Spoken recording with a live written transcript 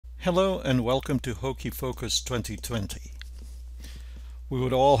Hello and welcome to Hockey Focus 2020. We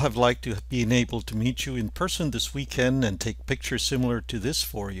would all have liked to have been able to meet you in person this weekend and take pictures similar to this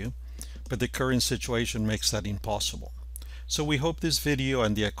for you, but the current situation makes that impossible. So we hope this video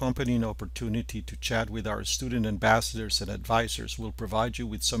and the accompanying opportunity to chat with our student ambassadors and advisors will provide you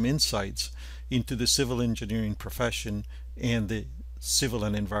with some insights into the civil engineering profession and the civil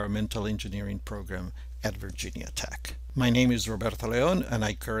and environmental engineering program at Virginia Tech. My name is Roberto Leon and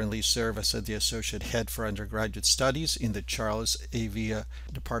I currently serve as the Associate Head for Undergraduate Studies in the Charles A. Villa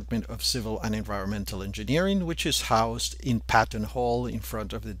Department of Civil and Environmental Engineering, which is housed in Patton Hall in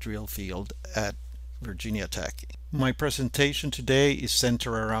front of the drill field at Virginia Tech. My presentation today is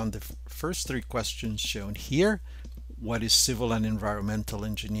centered around the first three questions shown here. What is civil and environmental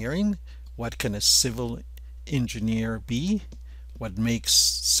engineering? What can a civil engineer be? What makes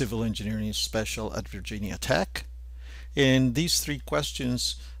civil engineering special at Virginia Tech? And these three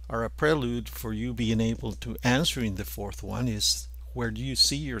questions are a prelude for you being able to answering the fourth one is, where do you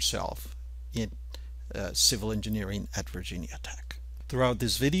see yourself in civil engineering at Virginia Tech? Throughout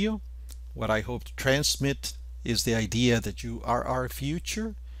this video, what I hope to transmit is the idea that you are our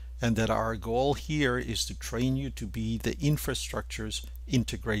future and that our goal here is to train you to be the infrastructures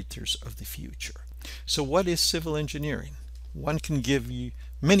integrators of the future. So what is civil engineering? One can give you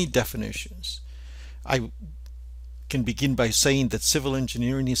many definitions. I can begin by saying that civil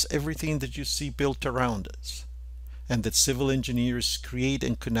engineering is everything that you see built around us, and that civil engineers create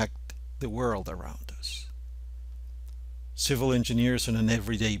and connect the world around us. Civil engineers on an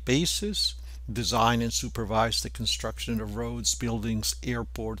everyday basis design and supervise the construction of roads, buildings,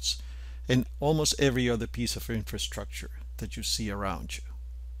 airports, and almost every other piece of infrastructure that you see around you.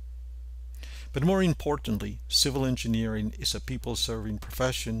 But more importantly, civil engineering is a people-serving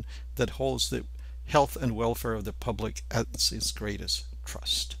profession that holds the health and welfare of the public as its greatest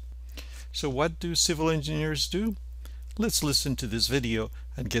trust. So what do civil engineers do? Let's listen to this video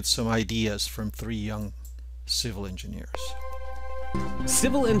and get some ideas from three young civil engineers.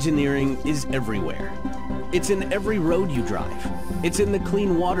 Civil engineering is everywhere. It's in every road you drive. It's in the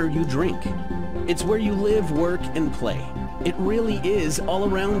clean water you drink. It's where you live, work, and play. It really is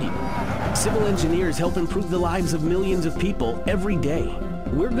all around you. Civil engineers help improve the lives of millions of people every day.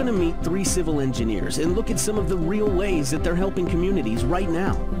 We're going to meet three civil engineers and look at some of the real ways that they're helping communities right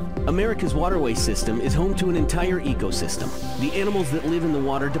now. America's waterway system is home to an entire ecosystem. The animals that live in the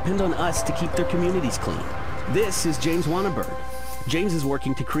water depend on us to keep their communities clean. This is James Wannaberg. James is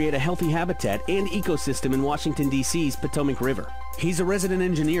working to create a healthy habitat and ecosystem in Washington, D.C.'s Potomac River. He's a resident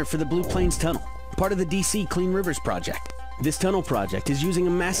engineer for the Blue Plains Tunnel, part of the D.C. Clean Rivers Project. This tunnel project is using a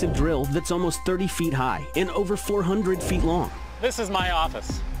massive drill that's almost 30 feet high and over 400 feet long. This is my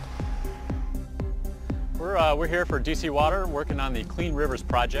office. We're here for DC Water working on the Clean Rivers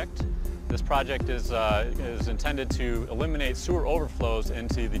project. This project is intended to eliminate sewer overflows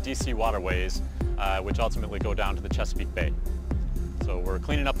into the DC waterways, which ultimately go down to the Chesapeake Bay. So we're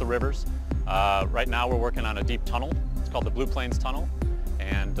cleaning up the rivers. Right now we're working on a deep tunnel. It's called the Blue Plains Tunnel,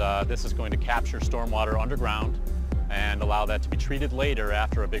 and this is going to capture stormwater underground and allow that to be treated later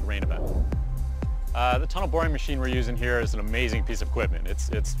after a big rain event. The tunnel boring machine we're using here is an amazing piece of equipment.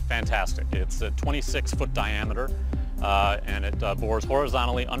 It's fantastic. It's a 26-foot diameter and it bores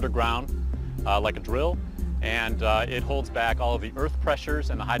horizontally underground like a drill, and it holds back all of the earth pressures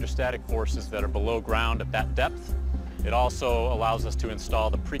and the hydrostatic forces that are below ground at that depth. It also allows us to install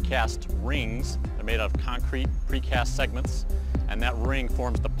the precast rings. They're made out of concrete precast segments, and that ring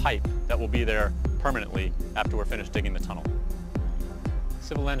forms the pipe that will be there permanently after we're finished digging the tunnel.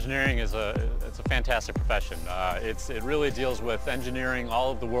 Civil engineering is it's a fantastic profession. It really deals with engineering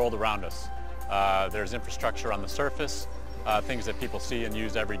all of the world around us. There's infrastructure on the surface, things that people see and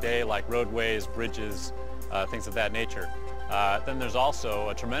use every day like roadways, bridges, things of that nature. Then there's also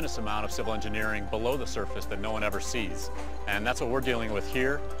a tremendous amount of civil engineering below the surface that no one ever sees. And that's what we're dealing with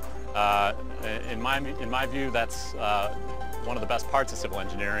here. In my view, that's one of the best parts of civil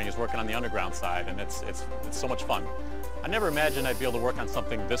engineering is working on the underground side, and it's so much fun. I never imagined I'd be able to work on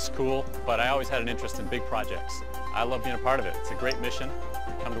something this cool, but I always had an interest in big projects. I love being a part of it. It's a great mission.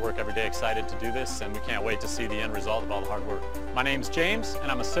 We come to work every day excited to do this, and we can't wait to see the end result of all the hard work. My name's James,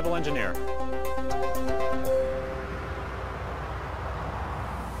 and I'm a civil engineer.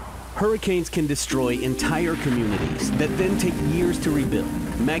 Hurricanes can destroy entire communities that then take years to rebuild.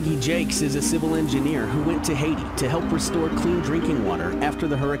 Maggie Jakes is a civil engineer who went to Haiti to help restore clean drinking water after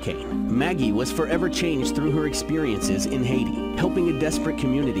the hurricane. Maggie was forever changed through her experiences in Haiti, helping a desperate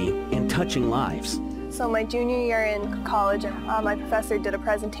community and touching lives. So my junior year in college, my professor did a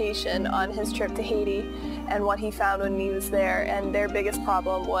presentation on his trip to Haiti, and what he found when he was there. And their biggest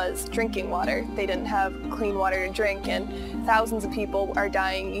problem was drinking water. They didn't have clean water to drink, and thousands of people are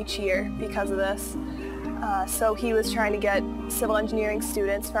dying each year because of this. So he was trying to get civil engineering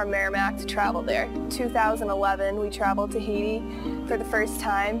students from Merrimack to travel there. 2011, we traveled to Haiti for the first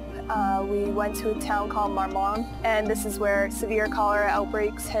time. We went to a town called Marmont, and this is where severe cholera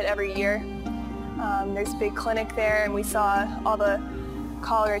outbreaks hit every year. There's a big clinic there, and we saw all the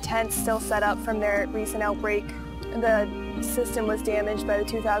cholera tents still set up from their recent outbreak. The system was damaged by the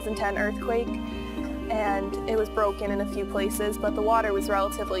 2010 earthquake, and it was broken in a few places, but the water was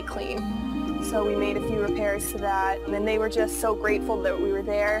relatively clean. So we made a few repairs to that, and they were just so grateful that we were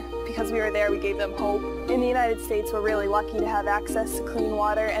there. Because we were there, we gave them hope. In the United States, we're really lucky to have access to clean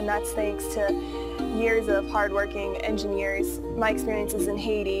water, and that's thanks to years of hardworking engineers. My experiences in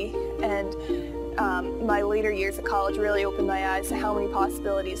Haiti and my later years at college really opened my eyes to how many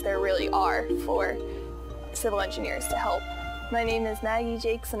possibilities there really are for civil engineers to help. My name is Maggie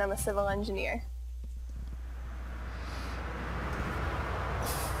Jakes, and I'm a civil engineer.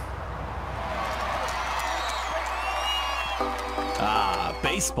 Ah,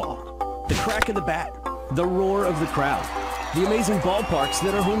 baseball. The crack of the bat, the roar of the crowd, the amazing ballparks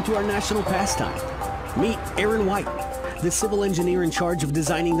that are home to our national pastime. Meet Aaron White, the civil engineer in charge of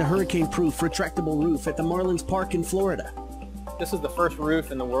designing the hurricane-proof retractable roof at the Marlins Park in Florida. This is the first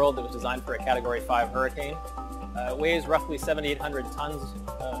roof in the world that was designed for a Category 5 hurricane. It weighs roughly 7,800 tons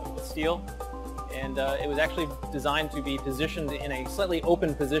of steel, and it was actually designed to be positioned in a slightly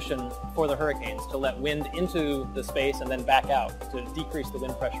open position for the hurricanes to let wind into the space and then back out to decrease the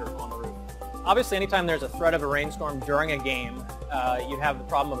wind pressure on the roof. Obviously, anytime there's a threat of a rainstorm during a game, you'd have the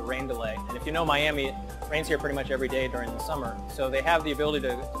problem of a rain delay. And if you know Miami, it rains here pretty much every day during the summer. So they have the ability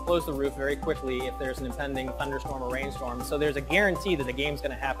to close the roof very quickly if there's an impending thunderstorm or rainstorm. So there's a guarantee that the game's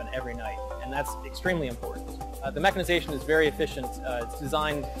going to happen every night, and that's extremely important. The mechanization is very efficient. It's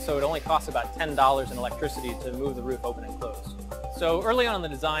designed so it only costs about $10 in electricity to move the roof open and close. So early on in the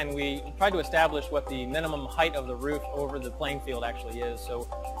design, we tried to establish what the minimum height of the roof over the playing field actually is. So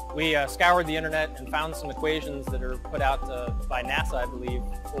we scoured the internet and found some equations that are put out by NASA, I believe,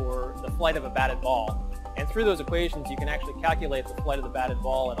 for the flight of a batted ball. And through those equations, you can actually calculate the flight of the batted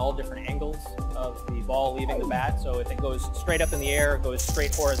ball at all different angles of the ball leaving the bat. So if it goes straight up in the air, it goes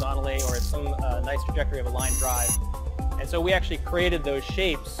straight horizontally, or it's some nice trajectory of a line drive. And so we actually created those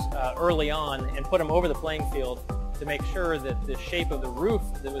shapes early on and put them over the playing field to make sure that the shape of the roof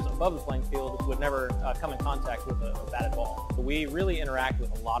that was above the playing field would never come in contact with a batted ball. So we really interact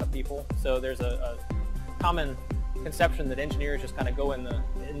with a lot of people. So there's a common conception that engineers just kind of go in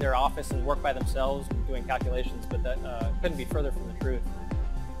their office and work by themselves doing calculations, but that couldn't be further from the truth.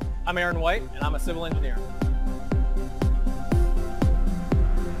 I'm Aaron White, and I'm a civil engineer.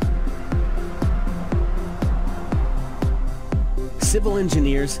 Civil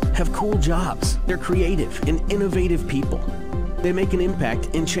engineers have cool jobs. They're creative and innovative people. They make an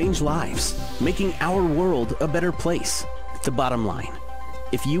impact and change lives, making our world a better place. The bottom line,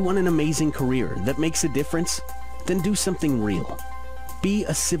 if you want an amazing career that makes a difference, then do something real. Be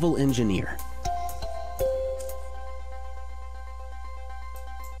a civil engineer.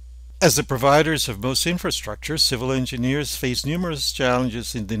 As the providers of most infrastructure, civil engineers face numerous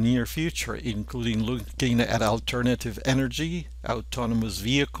challenges in the near future, including looking at alternative energy, autonomous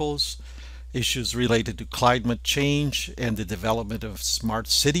vehicles, issues related to climate change and the development of smart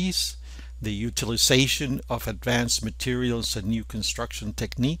cities, the utilization of advanced materials and new construction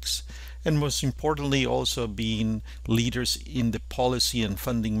techniques, and most importantly also being leaders in the policy and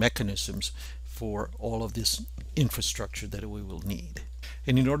funding mechanisms for all of this infrastructure that we will need.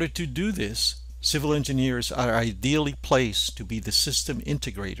 And in order to do this, civil engineers are ideally placed to be the system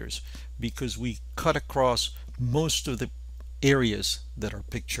integrators because we cut across most of the areas that are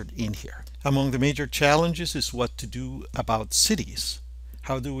pictured in here. Among the major challenges is what to do about cities.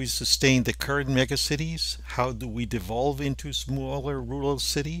 How do we sustain the current megacities? How do we devolve into smaller rural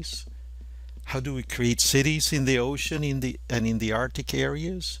cities? How do we create cities in the ocean and in the Arctic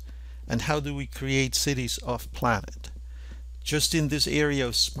areas? And how do we create cities off-planet? Just in this area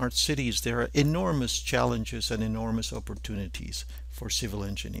of smart cities, there are enormous challenges and enormous opportunities for civil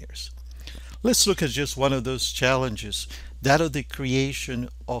engineers. Let's look at just one of those challenges, that of the creation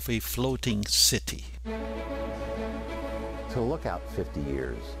of a floating city. To look out 50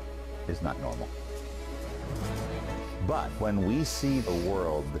 years is not normal. But when we see the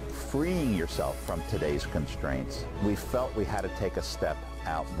world freeing yourself from today's constraints, we felt we had to take a step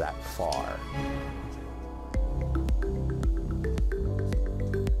out that far.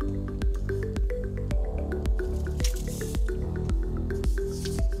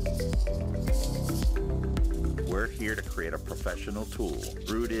 here to create a professional tool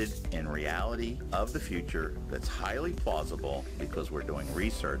rooted in reality of the future that's highly plausible because we're doing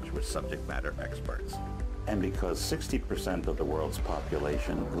research with subject matter experts. And because 60% of the world's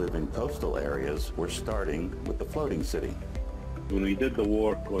population live in coastal areas, we're starting with the floating city. When we did the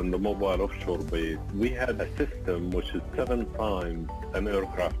work on the mobile offshore base, we had a system which is 7 times an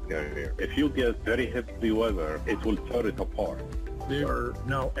aircraft carrier. If you get very heavy weather, it will tear it apart. They are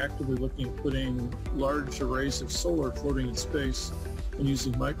now actively looking at putting large arrays of solar floating in space and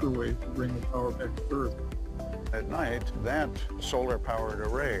using microwave to bring the power back to Earth. At night, that solar-powered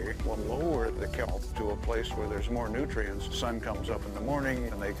array will lower the kelp to a place where there's more nutrients. The sun comes up in the morning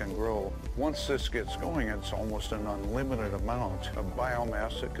and they can grow. Once this gets going, it's almost an unlimited amount of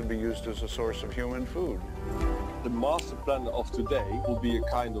biomass that can be used as a source of human food. The master plan of today will be a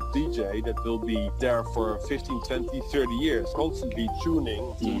kind of DJ that will be there for 15, 20, 30 years, constantly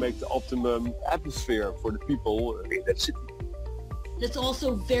tuning to make the optimum atmosphere for the people in that city. It's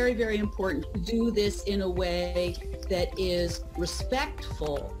also very, very important to do this in a way that is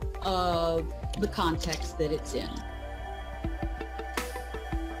respectful of the context that it's in.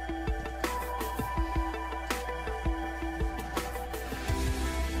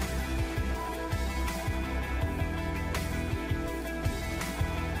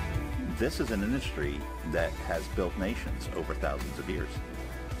 This is an industry that has built nations over thousands of years.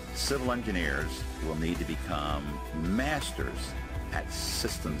 Civil engineers will need to become masters at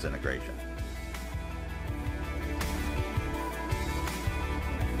systems integration.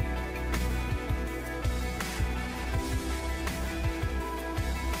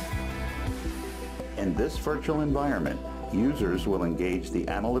 In this virtual environment, users will engage the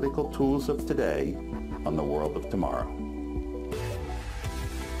analytical tools of today on the world of tomorrow.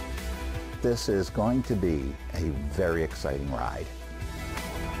 This is going to be a very exciting ride.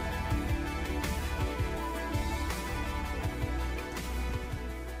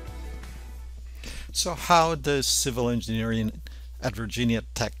 So how does civil engineering at Virginia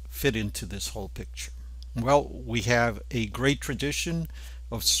Tech fit into this whole picture? Well, we have a great tradition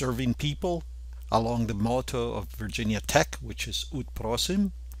of serving people along the motto of Virginia Tech, which is Ut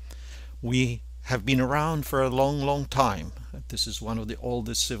Prosim. We have been around for a long, long time. This is one of the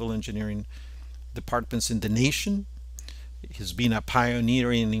oldest civil engineering departments in the nation. It has been a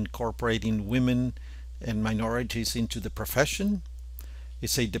pioneer in incorporating women and minorities into the profession.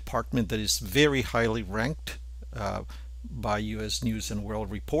 It's a department that is very highly ranked by U.S. News and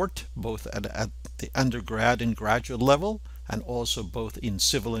World Report, both at the undergrad and graduate level, and also both in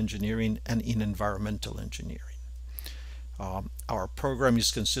civil engineering and in environmental engineering. Our program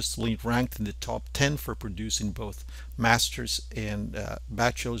is consistently ranked in the top 10 for producing both master's and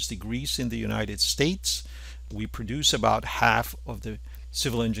bachelor's degrees in the United States. We produce about half of the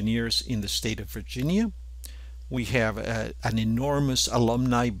civil engineers in the state of Virginia. We have an enormous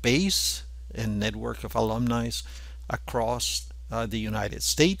alumni base and network of alumni across the United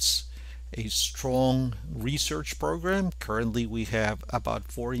States, a strong research program. Currently we have about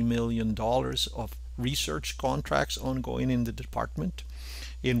 $40 million of research contracts ongoing in the department,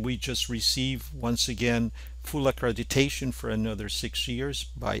 and we just received once again full accreditation for another 6 years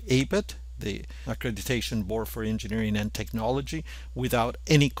by ABET, the Accreditation Board for Engineering and Technology, without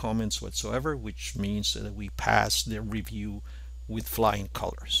any comments whatsoever, which means that we passed their review with flying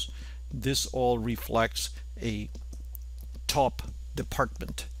colors. This all reflects a top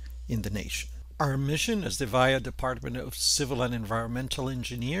department in the nation. Our mission as the VIA Department of Civil and Environmental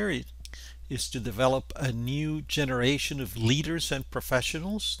Engineering is to develop a new generation of leaders and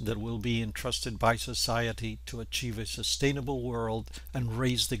professionals that will be entrusted by society to achieve a sustainable world and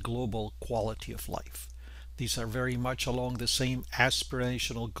raise the global quality of life. These are very much along the same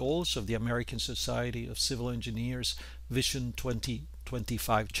aspirational goals of the American Society of Civil Engineers Vision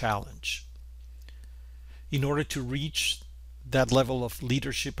 2025 Challenge. In order to reach that level of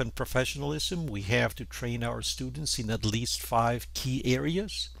leadership and professionalism, we have to train our students in at least 5 key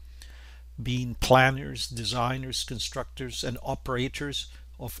areas: being planners, designers, constructors, and operators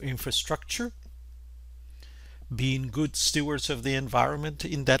of infrastructure, being good stewards of the environment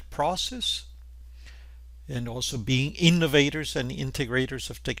in that process, and also being innovators and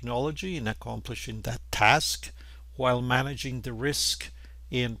integrators of technology in accomplishing that task while managing the risk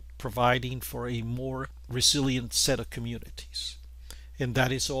and providing for a more resilient set of communities. And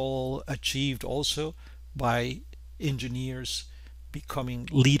that is all achieved also by engineers becoming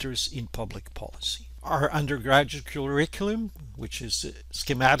leaders in public policy. Our undergraduate curriculum, which is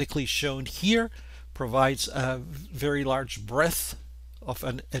schematically shown here, provides a very large breadth of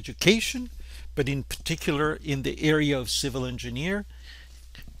an education, but in particular in the area of civil engineer,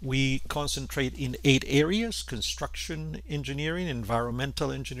 We concentrate in 8 areas: construction engineering,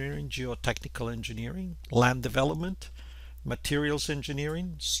 environmental engineering, geotechnical engineering, land development, materials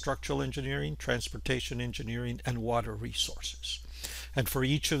engineering, structural engineering, transportation engineering, and water resources. And for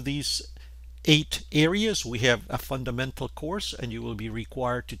each of these 8 areas, we have a fundamental course, and you will be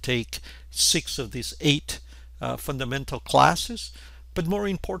required to take 6 of these 8 fundamental classes. But more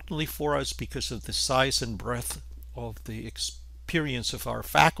importantly for us, because of the size and breadth of the experience of our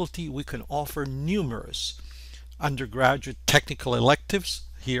faculty, we can offer numerous undergraduate technical electives.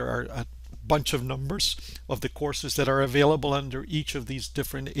 Here are a bunch of numbers of the courses that are available under each of these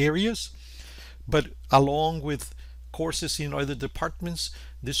different areas. But along with courses in other departments,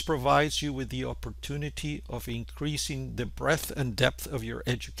 this provides you with the opportunity of increasing the breadth and depth of your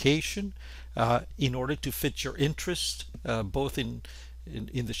education in order to fit your interest, both in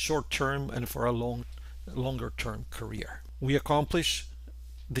the short term and for a longer term career. We accomplish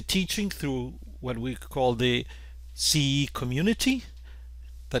the teaching through what we call the CE community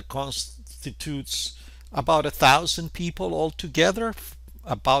that constitutes about 1,000 people altogether,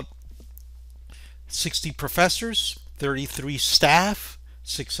 about 60 professors, 33 staff,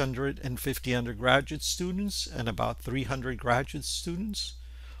 650 undergraduate students, and about 300 graduate students,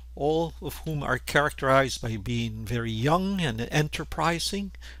 all of whom are characterized by being very young and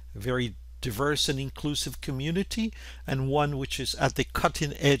enterprising, a very diverse and inclusive community, and one which is at the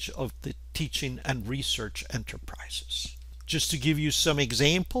cutting edge of the teaching and research enterprises. Just to give you some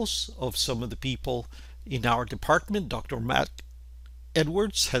examples of some of the people in our department, Dr. Matt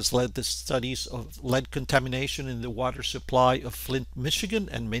Edwards has led the studies of lead contamination in the water supply of Flint, Michigan,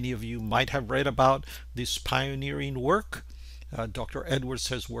 and many of you might have read about this pioneering work. Dr. Edwards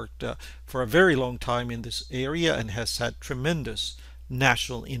has worked for a very long time in this area and has had tremendous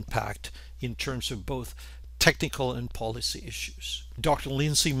national impact in terms of both technical and policy issues. Dr.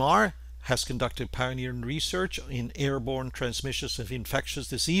 Lindsay Marr has conducted pioneering research in airborne transmissions of infectious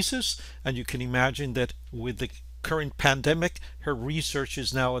diseases, and you can imagine that with the current pandemic, her research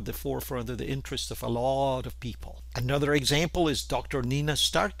is now at the forefront of the interest of a lot of people. Another example is Dr. Nina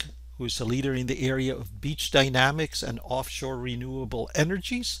Stark, who is a leader in the area of beach dynamics and offshore renewable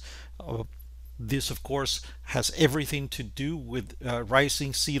energies. This, of course, has everything to do with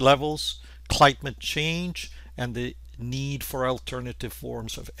rising sea levels, climate change, and the need for alternative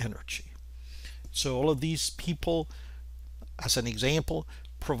forms of energy. So all of these people, as an example,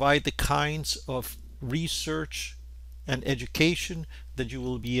 provide the kinds of research and education that you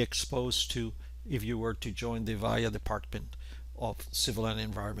will be exposed to if you were to join the VIA Department of Civil and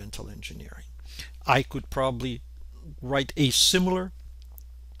Environmental Engineering. I could probably write a similar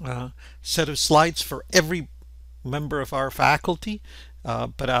set of slides for every member of our faculty,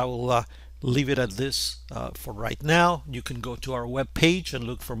 but I will leave it at this for right now. You can go to our web page and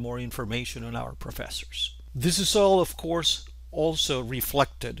look for more information on our professors. This is all, of course, also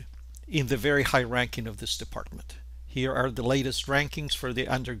reflected in the very high ranking of this department. Here are the latest rankings for the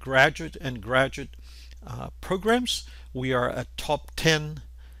undergraduate and graduate programs. We are a top 10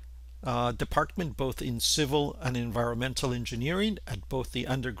 department both in civil and environmental engineering at both the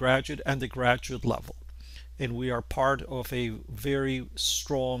undergraduate and the graduate level. And we are part of a very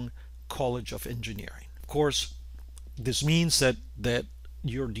strong College of Engineering. Of course, this means that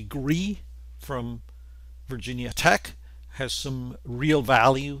your degree from Virginia Tech has some real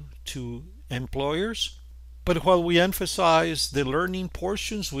value to employers. But while we emphasize the learning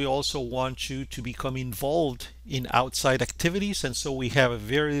portions, we also want you to become involved in outside activities, and so we have a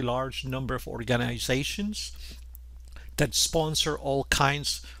very large number of organizations that sponsor all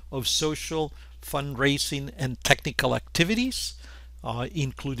kinds of social, fundraising, and technical activities,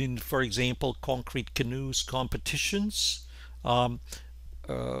 including, for example, concrete canoes competitions,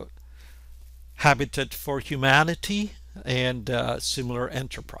 Habitat for Humanity, and similar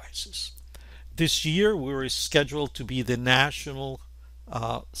enterprises. This year we were scheduled to be the national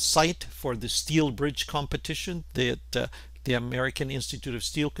site for the steel bridge competition that the American Institute of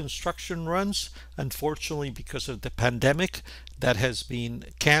Steel Construction runs. Unfortunately, because of the pandemic, that has been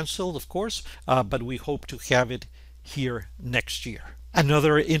canceled, of course, but we hope to have it here next year.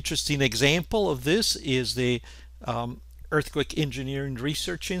 Another interesting example of this is the Earthquake Engineering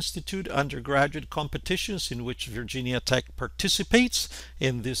Research Institute undergraduate competitions in which Virginia Tech participates,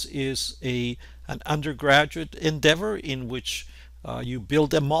 and this is an undergraduate endeavor in which you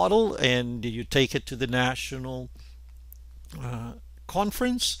build a model and you take it to the national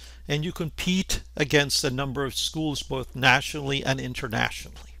conference, and you compete against a number of schools both nationally and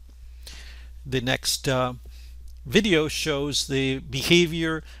internationally. The next video shows the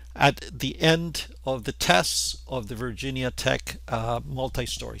behavior at the end of the tests of the Virginia Tech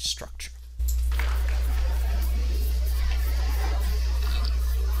multi-story structure.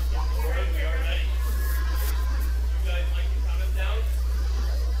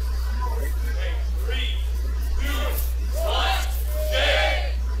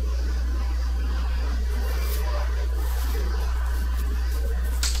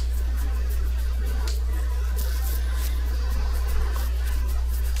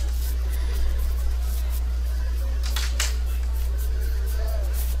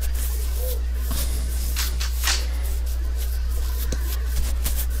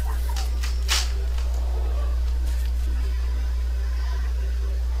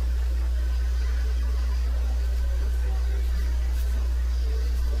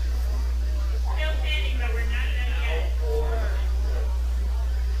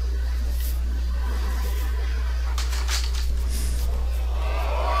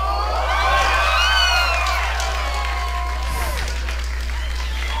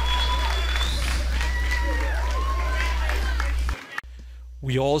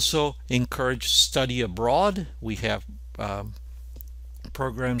 We also encourage study abroad. We have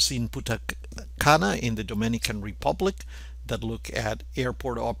programs in Punta Cana in the Dominican Republic that look at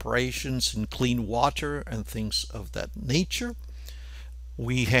airport operations and clean water and things of that nature.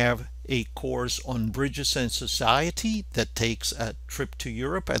 We have a course on bridges and society that takes a trip to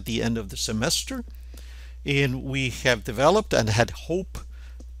Europe at the end of the semester. And we have developed and had hope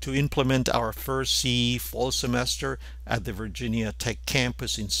to implement our first CE fall semester at the Virginia Tech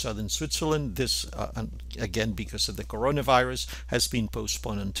campus in southern Switzerland. This, again, because of the coronavirus, has been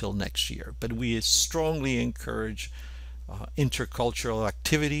postponed until next year. But we strongly encourage intercultural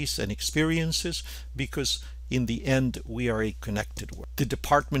activities and experiences because in the end we are a connected world. The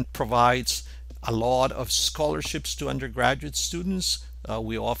department provides a lot of scholarships to undergraduate students.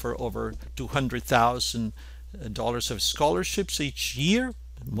 We offer over $200,000 of scholarships each year.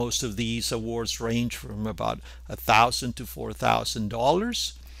 Most of these awards range from about $1,000 to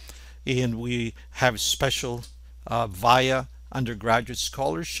 $4,000, and we have special VIA undergraduate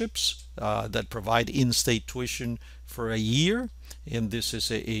scholarships that provide in-state tuition for a year, and this is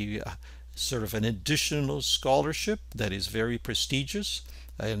a sort of an additional scholarship that is very prestigious,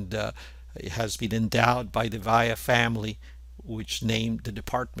 and it has been endowed by the VIA family, which named the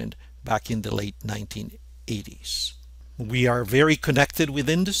department back in the late 1980s. We are very connected with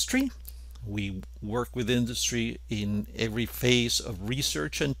industry. We work with industry in every phase of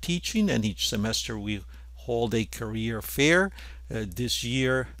research and teaching, and each semester we hold a career fair. This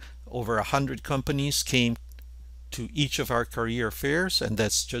year, over 100 companies came to each of our career fairs, and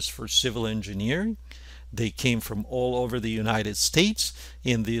that's just for civil engineering. They came from all over the United States.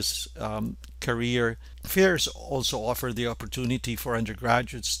 In these career fairs also offer the opportunity for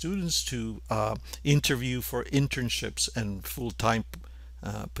undergraduate students to interview for internships and full-time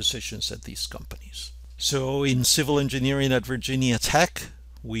positions at these companies. So in civil engineering at Virginia Tech,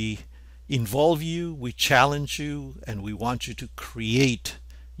 we involve you, we challenge you, and we want you to create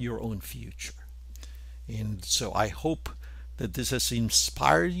your own future. And so I hope that this has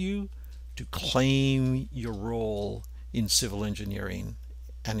inspired you to claim your role in civil engineering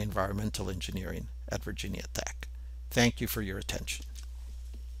and environmental engineering at Virginia Tech. Thank you for your attention.